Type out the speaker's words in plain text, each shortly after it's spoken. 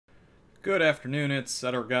Good afternoon,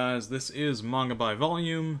 etc. guys. This is Manga by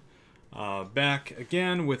Volume, back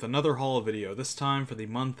again with another haul video, this time for the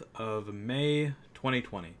month of May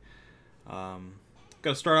 2020.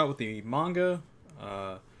 Gotta start out with the manga.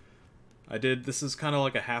 This is kind of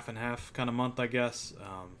like a half and half kind of month, I guess.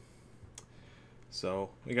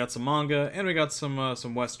 So we got some manga, and we got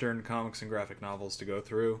some Western comics and graphic novels to go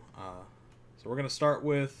through. So we're gonna start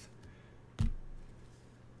with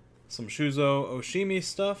some Shuzo Oshimi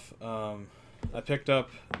stuff. I picked up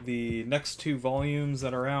the next two volumes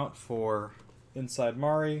that are out for Inside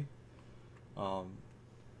Mari.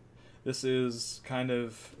 This is kind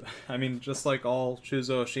of, just like all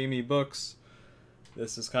Shuzo Oshimi books,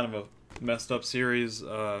 this is kind of a messed up series.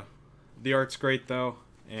 The art's great though,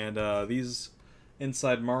 and these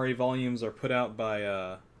Inside Mari volumes are put out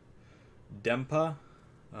by Dempa,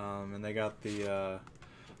 and they got the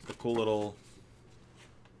cool little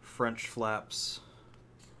French flaps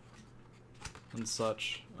and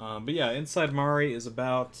such. But yeah, Inside Mari is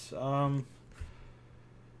about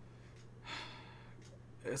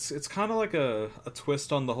it's kind of like a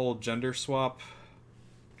twist on the whole gender swap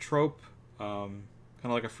trope, kind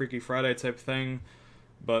of like a Freaky Friday type thing,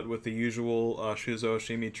 but with the usual Shuzo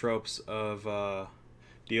Oshimi tropes of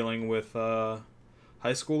dealing with high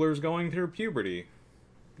schoolers going through puberty.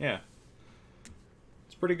 Yeah.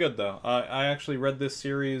 Pretty good though. I actually read this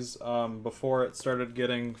series before it started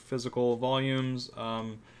getting physical volumes.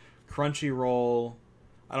 Crunchyroll,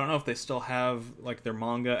 I don't know if they still have like their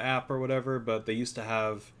manga app or whatever, but they used to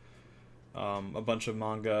have a bunch of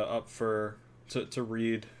manga up to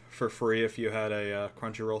read for free if you had a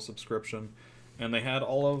Crunchyroll subscription, and they had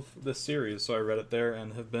all of this series, so I read it there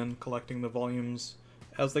and have been collecting the volumes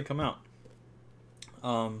as they come out.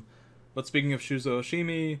 But speaking of Shuzo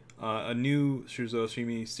Oshimi, a new Shuzo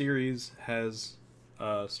Oshimi series has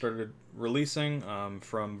started releasing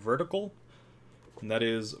from Vertical, and that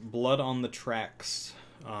is Blood on the Tracks.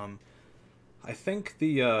 I think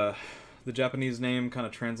the Japanese name kind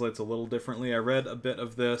of translates a little differently. I read a bit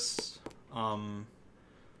of this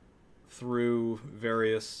through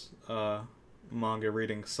various manga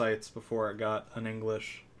reading sites before it got an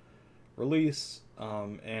English release,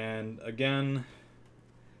 and again,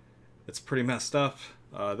 it's pretty messed up.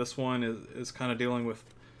 This one is kind of dealing with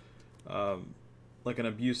like an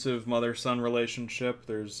abusive mother-son relationship.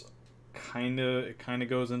 It kind of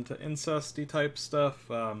goes into incesty type stuff,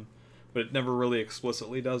 but it never really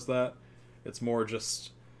explicitly does that. It's more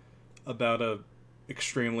just about a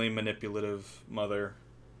extremely manipulative mother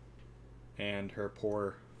and her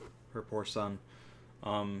poor son.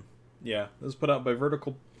 Yeah, this was put out by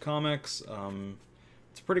Vertical Comics.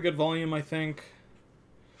 It's a pretty good volume, I think.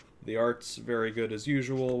 The art's very good as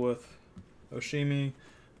usual with Oshimi.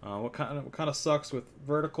 What kind of sucks with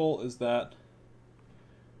Vertical is that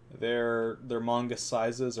their manga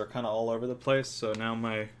sizes are kind of all over the place. So now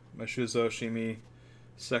my Shuzo Oshimi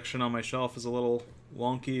section on my shelf is a little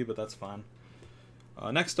wonky, but that's fine.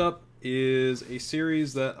 Next up is a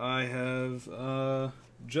series that I have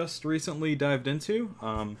just recently dived into.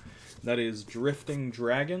 That is Drifting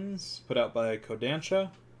Dragons, put out by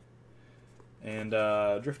Kodansha. And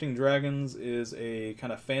Drifting Dragons is a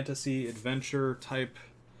kind of fantasy adventure type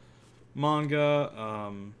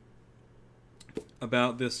manga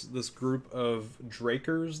about this group of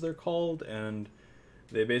drakers, they're called, and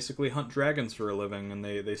they basically hunt dragons for a living, and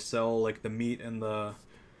they sell like the meat and the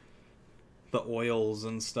oils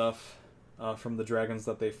and stuff from the dragons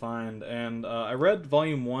that they find. And I read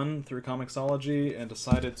Volume 1 through Comixology and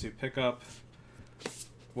decided to pick up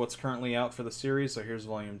what's currently out for the series. So here's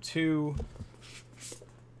Volume 2.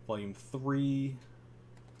 Volume 3,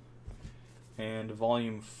 and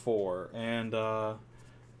Volume 4. And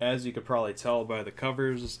as you could probably tell by the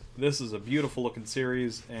covers, this is a beautiful looking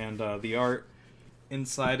series, and the art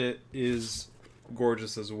inside it is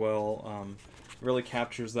gorgeous as well. Really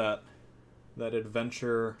captures that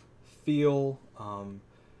adventure feel.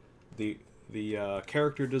 The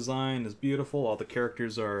character design is beautiful. All the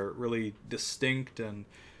characters are really distinct, and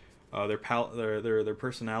their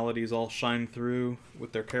personalities all shine through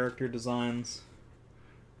with their character designs,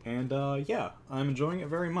 and yeah, I'm enjoying it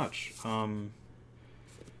very much.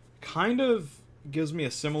 Kind of gives me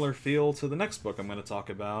a similar feel to the next book I'm going to talk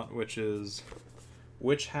about, which is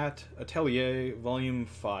Witch Hat Atelier Volume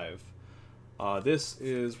 5. This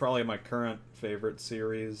is probably my current favorite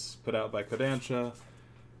series put out by Kodansha,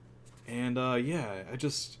 and yeah,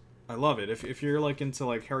 I love it. If you're like into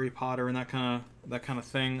like Harry Potter and that kind of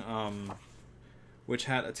thing, Witch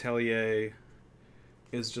Hat Atelier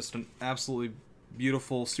is just an absolutely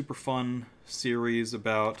beautiful, super fun series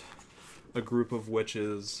about a group of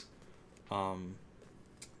witches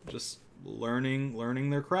just learning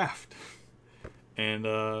their craft. And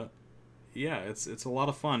yeah, it's a lot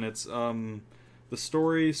of fun. It's the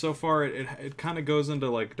story so far, it kind of goes into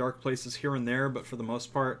like dark places here and there, but for the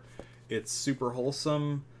most part it's super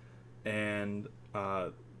wholesome and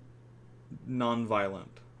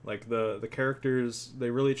non-violent. Like the characters, they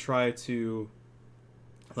really try to,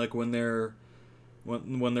 like when they're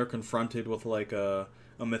confronted with like a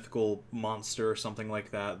mythical monster or something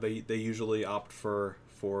like that, they usually opt for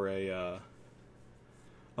a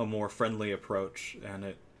more friendly approach, and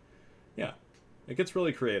it gets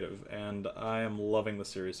really creative, and I am loving the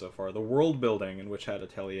series so far. The world building in Witch Hat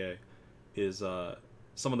Atelier is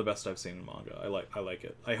some of the best I've seen in manga. I like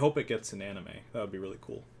it. I hope it gets an anime. That would be really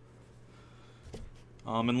cool.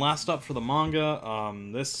 And last up for the manga,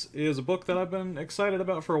 this is a book that I've been excited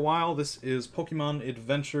about for a while. This is Pokemon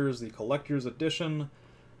Adventures, the Collector's Edition,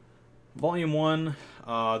 Volume 1.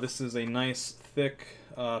 This is a nice, thick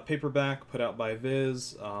paperback put out by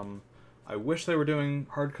Viz. I wish they were doing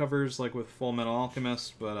hardcovers like with Full Metal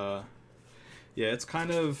Alchemist, but yeah, it's kind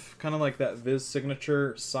of like that Viz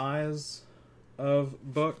signature size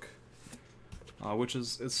of book, which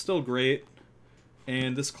is still great.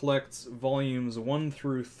 And this collects volumes 1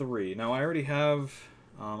 through 3. Now I already have,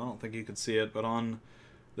 I don't think you can see it, but on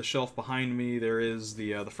the shelf behind me there is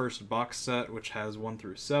the first box set, which has 1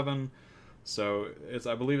 through 7. So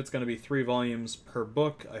I believe it's going to be 3 volumes per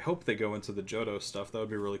book. I hope they go into the Johto stuff. That would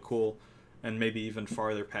be really cool, and maybe even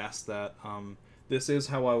farther past that. This is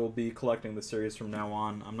how I will be collecting the series from now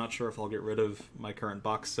on. I'm not sure if I'll get rid of my current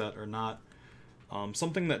box set or not.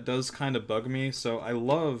 Something that does kind of bug me, so I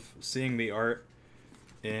love seeing the art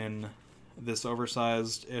in this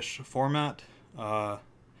oversized-ish format, but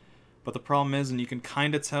the problem is, and you can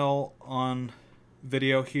kind of tell on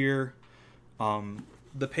video here,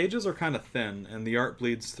 the pages are kind of thin and the art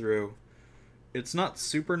bleeds through. It's not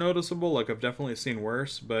super noticeable, like I've definitely seen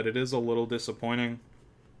worse, but it is a little disappointing,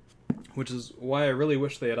 which is why I really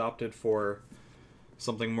wish they had opted for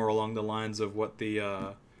something more along the lines of what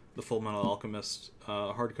the Full Metal Alchemist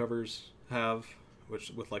hardcovers have,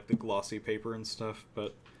 which with like the glossy paper and stuff.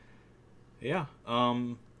 But yeah,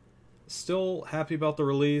 still happy about the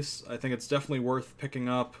release. I think it's definitely worth picking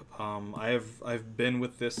up. I've been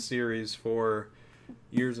with this series for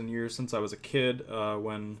years and years, since I was a kid,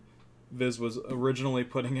 when Viz was originally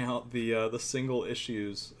putting out the single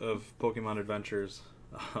issues of Pokemon Adventures.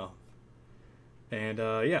 And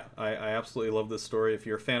yeah, I absolutely love this story. If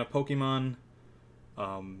you're a fan of Pokemon,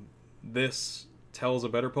 this tells a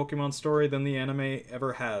better Pokemon story than the anime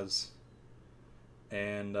ever has,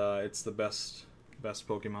 and it's the best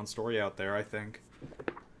Pokemon story out there, I think.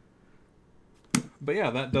 But yeah,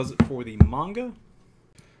 that does it for the manga.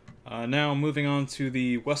 Now moving on to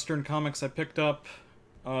the Western comics I picked up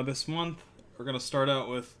this month. We're gonna start out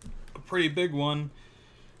with a pretty big one,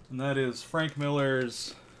 and that is Frank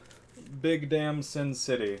Miller's Big Damn Sin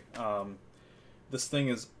City. This thing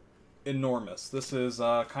is enormous. This is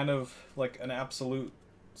kind of like an absolute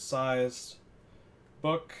sized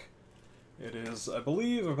book. It is, I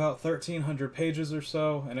believe, about 1,300 pages or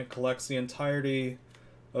so, and it collects the entirety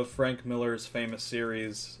of Frank Miller's famous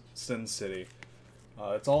series, Sin City.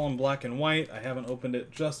 It's all in black and white. I haven't opened it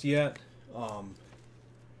just yet,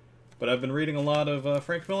 but I've been reading a lot of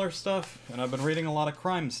Frank Miller stuff, and I've been reading a lot of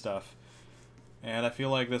crime stuff, and I feel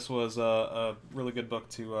like this was a really good book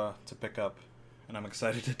to pick up, and I'm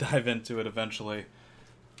excited to dive into it eventually.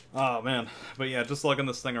 Oh man, but yeah, just lugging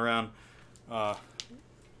this thing around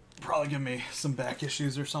probably give me some back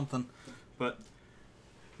issues or something, but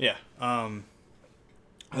yeah, I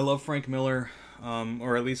love Frank Miller,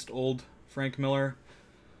 or at least old Frank Miller.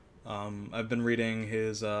 I've been reading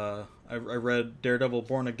his, I read Daredevil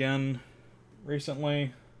Born Again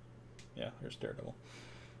recently. Yeah, here's Daredevil.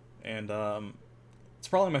 And it's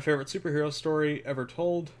probably my favorite superhero story ever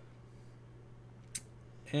told.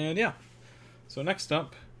 And yeah, so next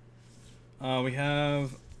up, we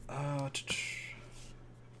have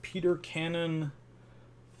Peter Cannon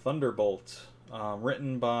Thunderbolt,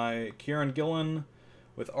 written by Kieran Gillen,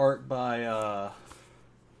 with art by,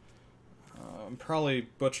 I'm probably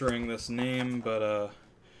butchering this name, but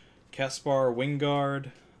Caspar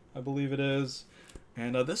Wingard, I believe it is.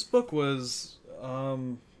 And this book was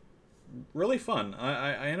really fun.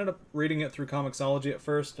 I ended up reading it through Comixology at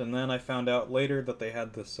first, and then I found out later that they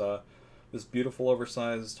had this this beautiful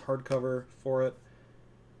oversized hardcover for it.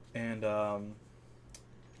 And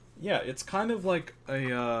yeah, it's kind of like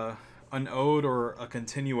a an ode or a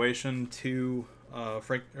continuation to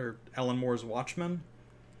Alan Moore's Watchmen.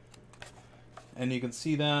 And you can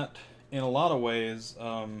see that in a lot of ways.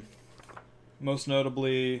 Most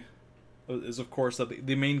notably, is of course that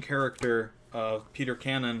the main character of Peter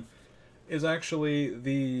Cannon is actually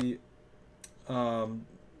the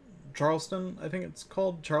Charleston, I think it's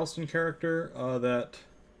called, Charleston character that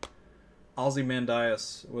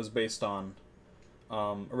Ozymandias was based on.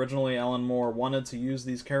 Originally, Alan Moore wanted to use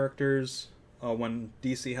these characters when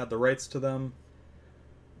DC had the rights to them,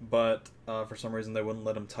 but for some reason they wouldn't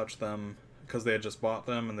let him touch them because they had just bought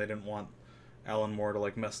them and they didn't want Alan Moore to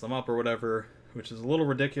like mess them up or whatever, which is a little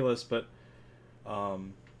ridiculous. But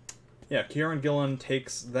yeah, Kieran Gillen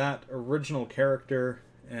takes that original character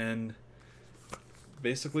and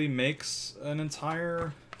basically makes an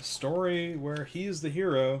entire story where he's the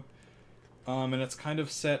hero, and it's kind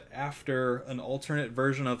of set after an alternate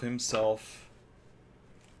version of himself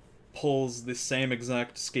pulls the same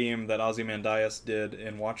exact scheme that Ozymandias did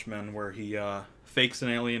in Watchmen, where he fakes an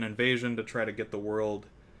alien invasion to try to get the world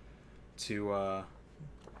to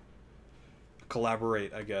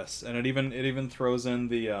collaborate, I guess. And it even throws in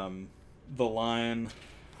the line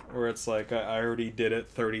where it's like, I already did it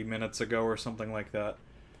 30 minutes ago or something like that.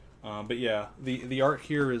 But yeah, the art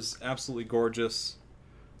here is absolutely gorgeous.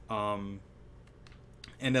 And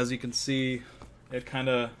as you can see, it kind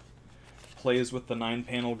of plays with the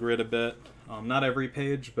 9-panel grid a bit. Not every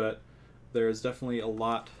page, but there's definitely a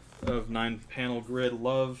lot of 9-panel grid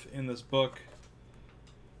love in this book.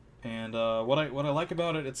 And what I like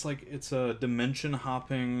about it, it's like it's a dimension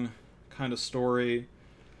hopping kind of story.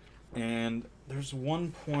 And there's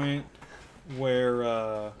one point where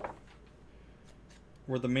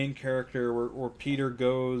the main character, where Peter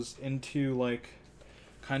goes into like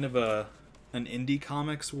kind of an indie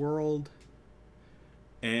comics world,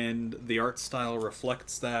 and the art style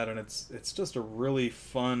reflects that, and it's just a really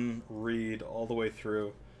fun read all the way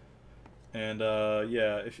through. And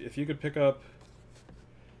yeah, if you could pick up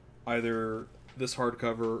either this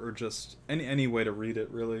hardcover or just any way to read it,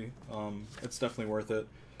 really, it's definitely worth it.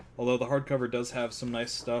 Although the hardcover does have some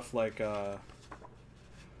nice stuff like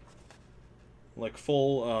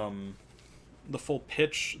full the full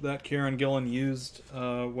pitch that Kieran Gillen used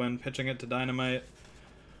when pitching it to Dynamite.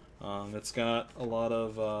 It's got a lot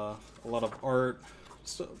of art,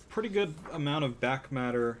 just a pretty good amount of back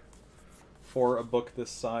matter for a book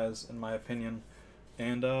this size, in my opinion.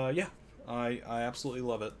 And yeah, I absolutely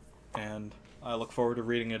love it, and I look forward to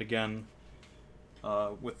reading it again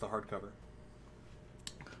with the hardcover.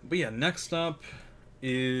 But yeah, next up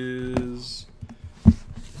is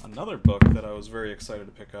another book that I was very excited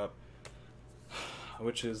to pick up,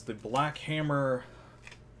 which is the Black Hammer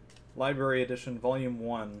Library Edition Volume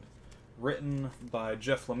 1, written by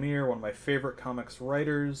Jeff Lemire, one of my favorite comics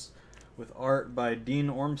writers, with art by Dean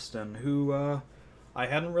Ormston, who I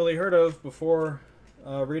hadn't really heard of before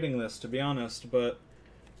reading this, to be honest, but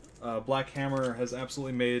Black Hammer has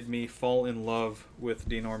absolutely made me fall in love with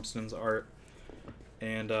Dean Ormston's art.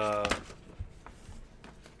 And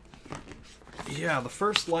yeah, the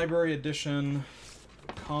first library edition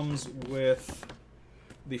comes with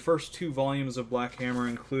the first 2 volumes of Black Hammer,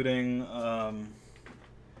 including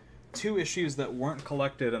 2 issues that weren't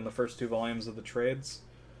collected in the first 2 volumes of the trades.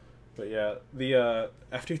 But yeah, the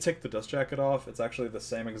after you take the dust jacket off, it's actually the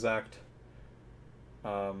same exact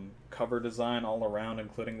cover design all around,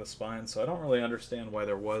 including the spine, so I don't really understand why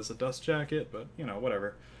there was a dust jacket, but, you know,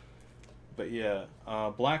 whatever. But yeah,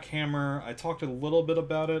 Black Hammer, I talked a little bit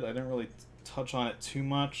about it, I didn't really touch on it too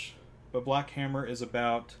much, but Black Hammer is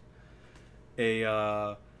about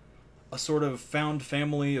a sort of found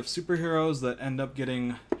family of superheroes that end up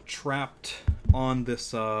getting trapped on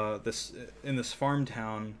this farm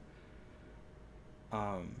town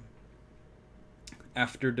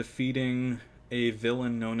after defeating a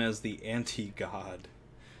villain known as the Anti-God.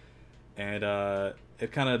 And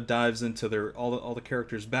it kind of dives into all the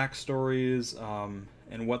characters' backstories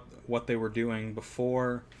and what they were doing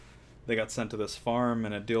before they got sent to this farm,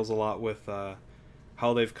 and it deals a lot with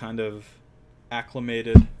how they've kind of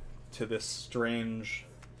acclimated to this strange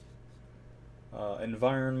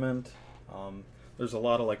environment. There's a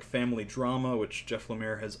lot of like family drama, which Jeff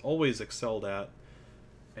Lemire has always excelled at,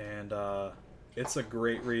 and it's a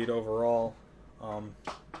great read overall.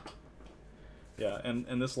 Yeah,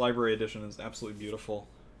 and this library edition is absolutely beautiful.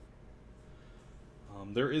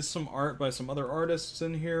 There is some art by some other artists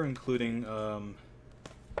in here, including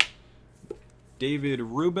David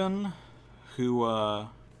Rubin, who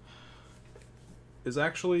is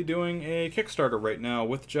actually doing a Kickstarter right now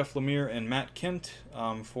with Jeff Lemire and Matt Kint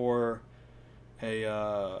for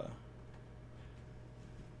a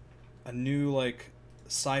new like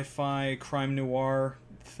sci-fi crime noir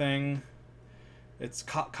thing. It's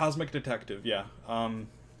Cosmic Detective, yeah.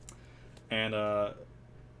 And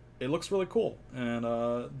it looks really cool. And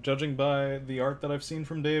judging by the art that I've seen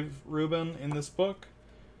from Dave Rubin in this book,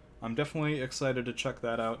 I'm definitely excited to check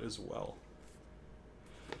that out as well.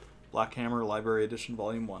 Black Hammer Library Edition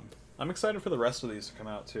Volume 1. I'm excited for the rest of these to come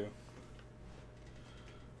out too.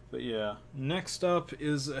 But yeah, next up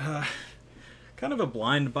is kind of a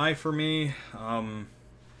blind buy for me.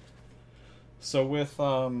 So with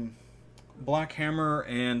Black Hammer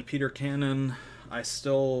and Peter Cannon, I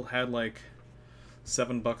still had like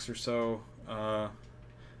 $7 or so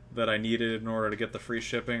that I needed in order to get the free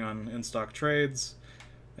shipping on in-stock trades.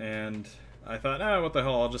 And I thought, what the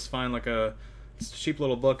hell, I'll just find like a cheap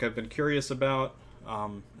little book I've been curious about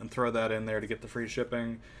and throw that in there to get the free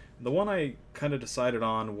shipping. The one I kind of decided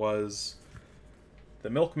on was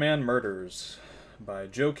The Milkman Murders by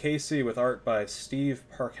Joe Casey with art by Steve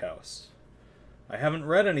Parkhouse. I haven't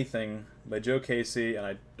read anything by Joe Casey,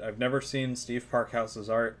 and I've never seen Steve Parkhouse's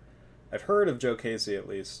art. I've heard of Joe Casey at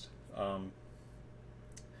least.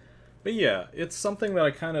 But yeah, it's something that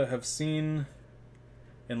I kind of have seen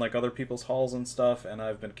in like other people's hauls and stuff, and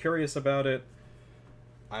I've been curious about it.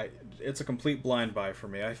 It's a complete blind buy for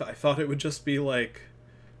me. I thought it would just be like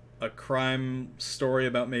a crime story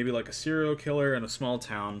about maybe like a serial killer in a small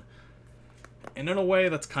town. And in a way,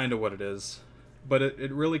 that's kind of what it is. But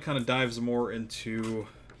it really kind of dives more into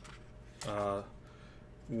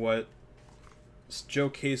what Joe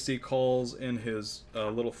Casey calls in his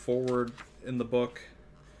little foreword in the book,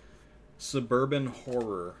 suburban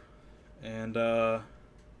horror. And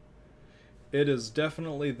it is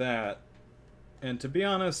definitely that. And to be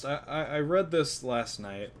honest, I read this last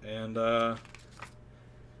night, and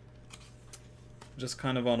just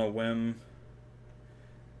kind of on a whim,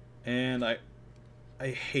 and I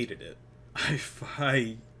hated it.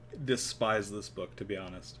 I despise this book, to be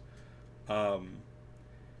honest.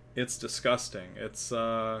 It's disgusting. It's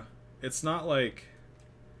not like,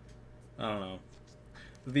 I don't know.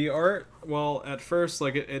 The art, well, at first,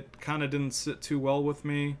 like, it kind of didn't sit too well with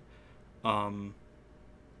me. It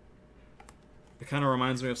kind of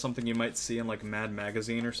reminds me of something you might see in, like, Mad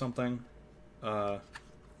Magazine or something.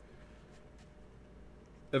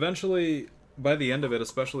 Eventually, by the end of it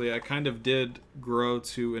especially, I kind of did grow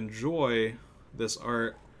to enjoy this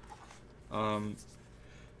art.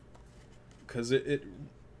 Because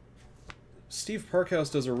Steve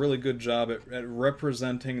Parkhouse does a really good job at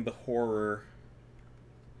representing the horror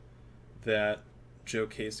that Joe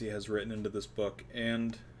Casey has written into this book.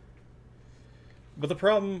 But the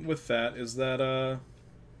problem with that is that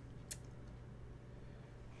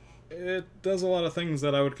it does a lot of things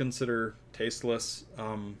that I would consider tasteless,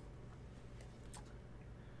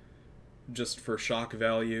 just for shock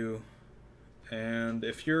value. And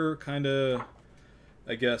if you're kind of,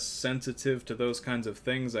 I guess, sensitive to those kinds of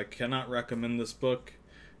things, I cannot recommend this book.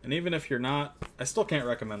 And even if you're not, I still can't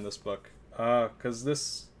recommend this book, because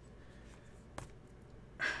this,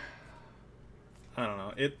 I don't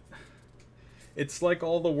know, it's like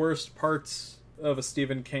all the worst parts of a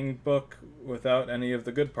Stephen King book without any of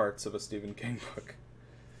the good parts of a Stephen King book,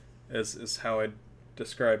 is how I'd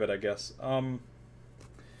describe it, I guess.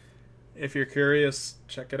 If you're curious,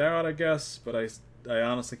 check it out, I guess, but I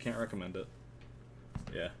honestly can't recommend it.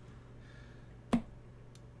 Yeah.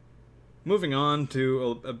 Moving on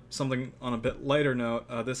to something on a bit lighter note,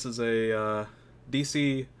 this is a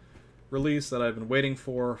DC release that I've been waiting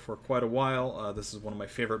for quite a while. This is one of my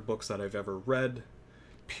favorite books that I've ever read,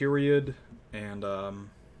 period, and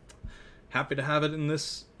happy to have it in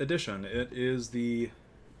this edition. It is the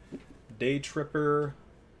Day Tripper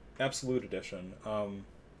Absolute Edition,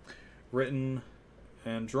 written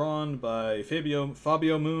and drawn by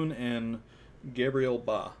Fabio Moon and Gabriel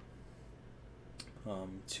Ba.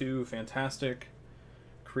 Two fantastic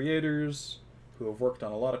creators who have worked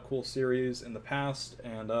on a lot of cool series in the past,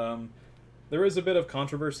 and there is a bit of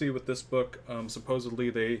controversy with this book. Supposedly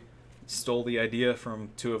they stole the idea from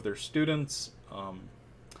two of their students.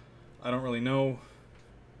 I don't really know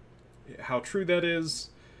how true that is,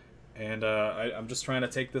 and I'm just trying to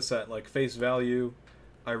take this at like face value.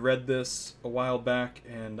 I read this a while back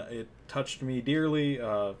and it touched me dearly.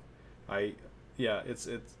 I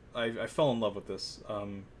fell in love with this.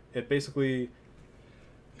 It basically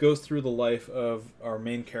goes through the life of our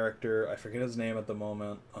main character. I forget his name at the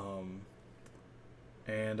moment.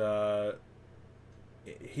 And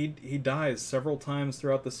he dies several times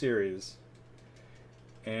throughout the series,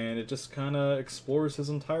 and it just kind of explores his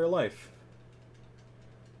entire life.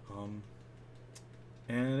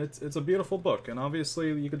 And it's a beautiful book, and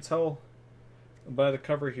obviously you can tell by the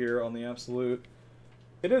cover here on the Absolute,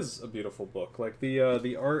 it is a beautiful book. Like the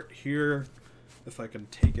art here, if I can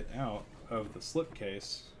take it out of the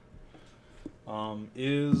slipcase,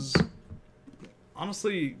 is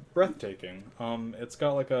honestly breathtaking. It's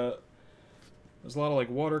got like there's a lot of like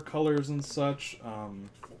watercolors and such, and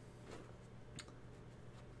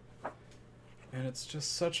it's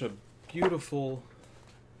just such a beautiful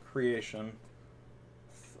creation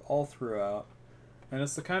all throughout. And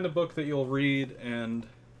it's the kind of book that you'll read, and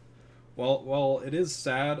while it is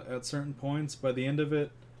sad at certain points, by the end of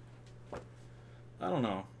it, I don't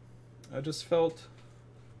know, I just felt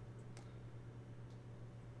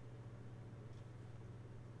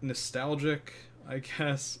nostalgic, I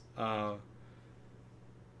guess,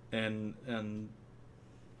 and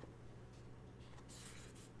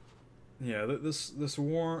yeah, this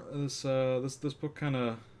book kind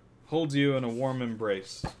of holds you in a warm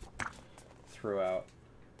embrace throughout,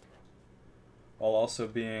 while also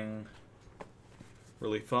being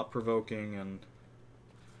really thought-provoking, and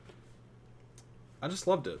I just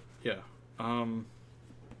loved it. Yeah. And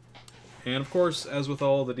of course, as with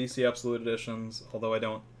all the DC Absolute editions, although I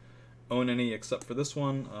don't own any except for this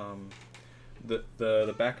one,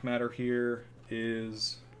 the back matter here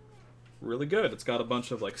is really good. It's got a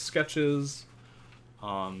bunch of like sketches.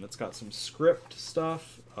 It's got some script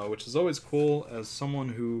stuff, which is always cool as someone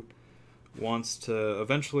who wants to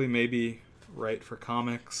eventually maybe write for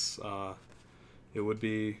comics.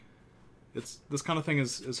 This kind of thing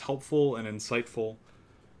is helpful and insightful,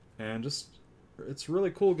 and just it's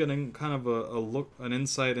really cool getting kind of an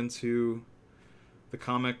insight into the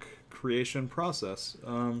comic creation process.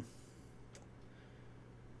 But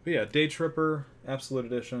yeah, Day Tripper Absolute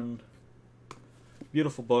Edition,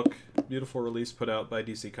 beautiful book, beautiful release put out by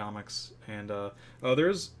DC Comics, and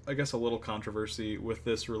there's, I guess, a little controversy with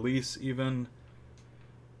this release even,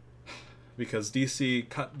 because DC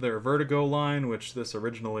cut their Vertigo line, which this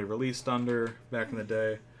originally released under back in the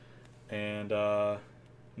day, and now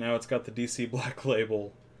it's got the DC Black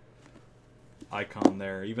Label icon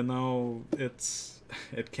there, even though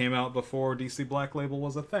it came out before DC Black Label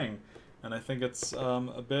was a thing. And I think it's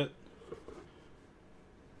a bit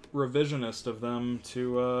revisionist of them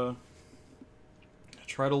to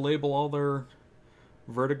try to label all their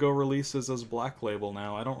Vertigo releases as Black Label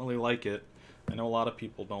now. I don't really like it. I know a lot of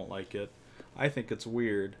people don't like it. I think it's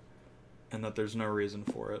weird, and that there's no reason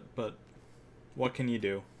for it, but what can you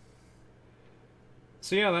do?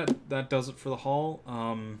 So yeah, that does it for the haul.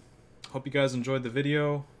 Hope you guys enjoyed the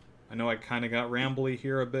video. I know I kind of got rambly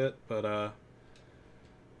here a bit, but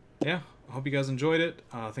yeah, I hope you guys enjoyed it.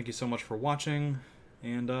 Thank you so much for watching,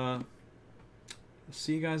 and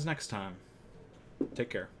see you guys next time. Take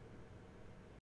care.